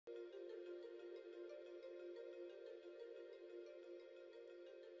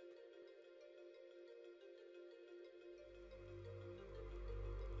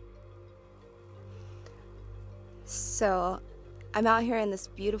So I'm out here in this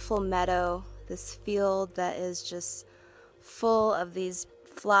beautiful meadow, this field that is just full of these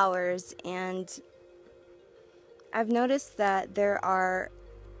flowers, and I've noticed that there are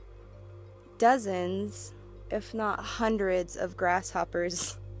dozens, if not hundreds, of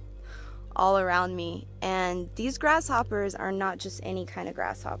grasshoppers all around me. And these grasshoppers are not just any kind of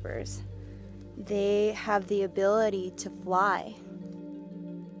grasshoppers. They have the ability to fly.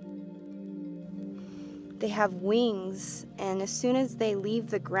 They have wings, and as soon as they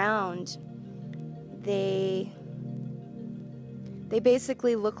leave the ground, they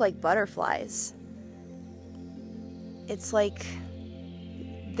basically look like butterflies. It's like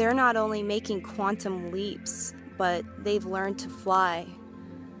they're not only making quantum leaps, but they've learned to fly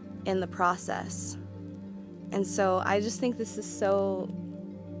in the process. And so I just think this is so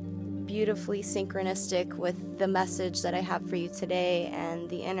beautifully synchronistic with the message that I have for you today and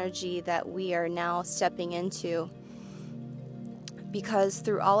the energy that we are now stepping into. Because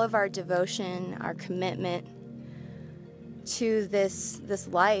through all of our devotion, our commitment to this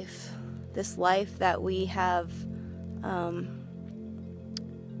life that we have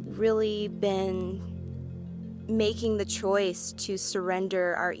really been making the choice to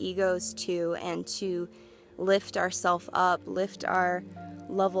surrender our egos to, and to lift ourselves up, lift our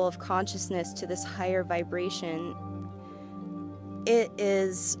level of consciousness to this higher vibration,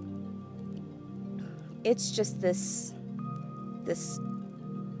 it's just this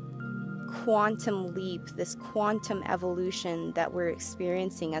quantum leap, this quantum evolution that we're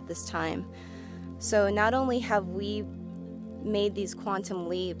experiencing at this time. So not only have we made these quantum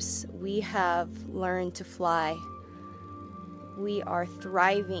leaps, we have learned to fly. We are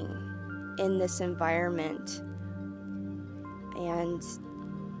thriving in this environment, and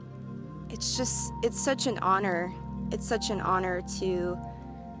it's such an honor. It's such an honor to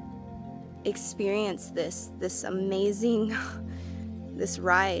experience this amazing this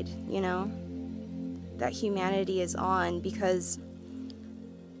ride, that humanity is on, because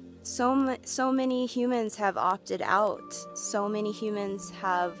so many humans have opted out. So many humans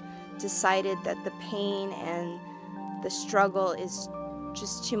have decided that the pain and the struggle is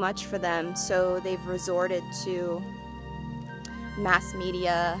just too much for them, so they've resorted to mass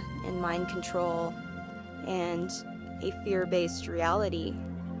media and mind control and a fear-based reality.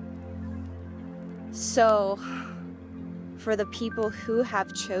 So for the people who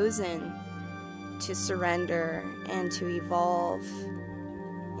have chosen to surrender and to evolve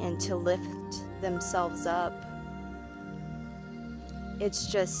and to lift themselves up, it's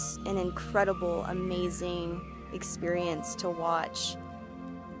just an incredible, amazing experience to watch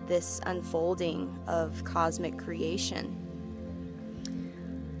this unfolding of cosmic creation.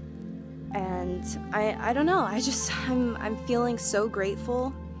 And I don't know, I'm feeling so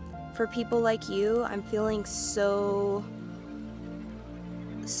grateful for people like you. I'm feeling so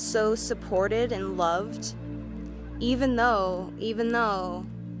supported and loved, even though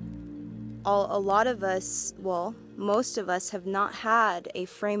a lot of us, well, most of us have not had a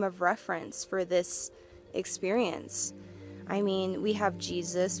frame of reference for this experience. I mean, we have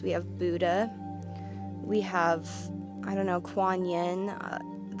Jesus, we have Buddha, we have, Kuan Yin.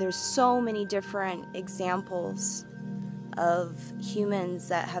 There's so many different examples of humans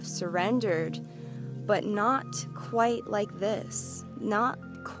that have surrendered, but not quite like this. Not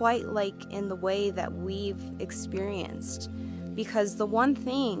quite like in the way that we've experienced. Because the one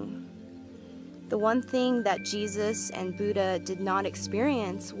thing that Jesus and Buddha did not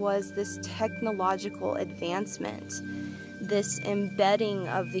experience was this technological advancement, this embedding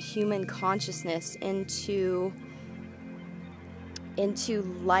of the human consciousness into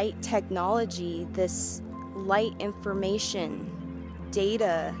light technology, this light information,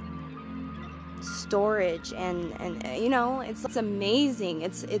 data, storage, and it's amazing.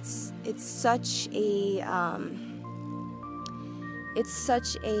 It's such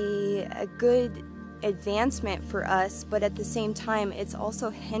a good advancement for us, but at the same time it's also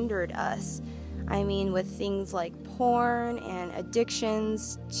hindered us. I mean, with things like porn and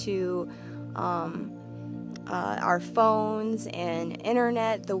addictions to our phones and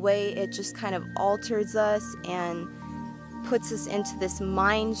internet, the way it just kind of alters us and puts us into this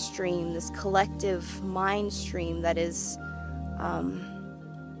mind stream, this collective mind stream that is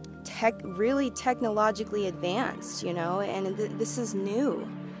really technologically advanced, and this is new.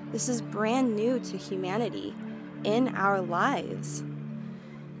 This is brand new to humanity in our lives.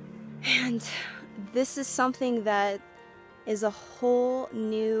 And this is something that is a whole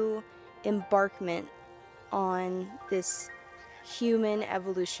new embarkment on this human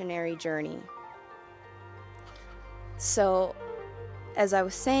evolutionary journey. So, as I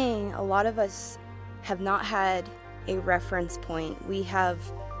was saying, a lot of us have not had a reference point. We have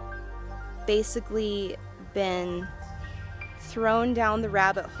basically been thrown down the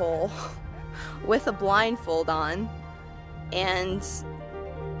rabbit hole with a blindfold on, and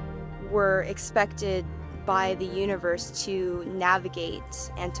we're expected by the universe to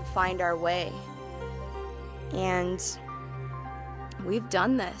navigate and to find our way. And we've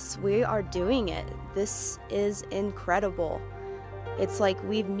done this. We are doing it. This is incredible. It's like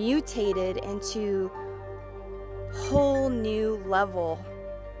we've mutated into a whole new level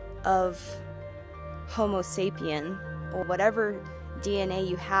of Homo sapien, or whatever DNA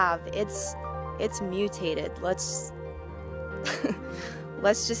you have. It's mutated. Let's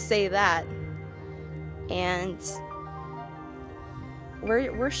let's just say that. And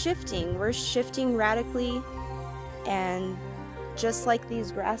we're shifting radically, and just like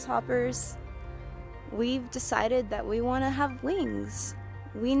these grasshoppers, we've decided that we want to have wings.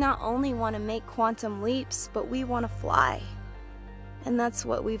 We not only want to make quantum leaps, but we want to fly. And that's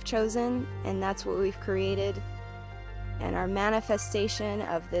what we've chosen, and that's what we've created. And our manifestation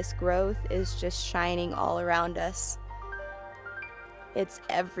of this growth is just shining all around us. It's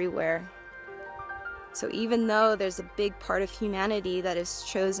everywhere. So even though there's a big part of humanity that has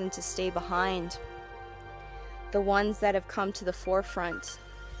chosen to stay behind, the ones that have come to the forefront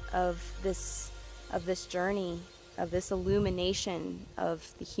of this journey, of this illumination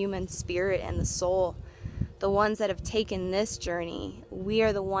of the human spirit and the soul, the ones that have taken this journey, we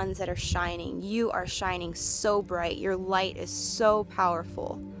are the ones that are shining. You are shining so bright. Your light is so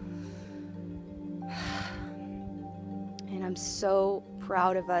powerful. And I'm so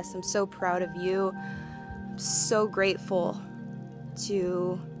proud of us. I'm so proud of you. I'm so grateful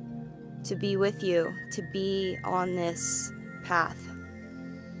to be with you, to be on this path.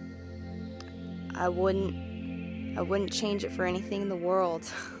 I wouldn't change it for anything in the world.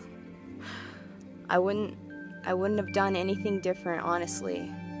 I wouldn't have done anything different,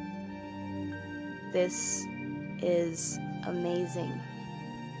 honestly. This is amazing.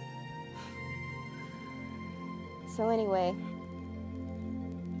 So anyway,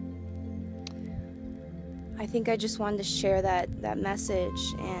 I think I just wanted to share that message,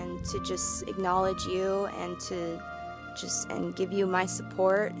 and to just acknowledge you, and to and give you my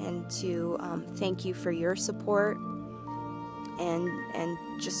support, and to thank you for your support, and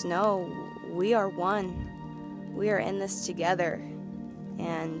just know we are one. We are in this together,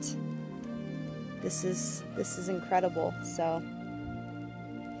 and this is incredible. So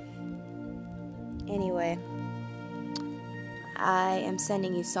anyway, I am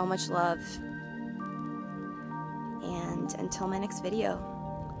sending you so much love, and until my next video,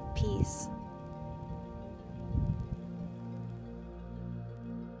 peace.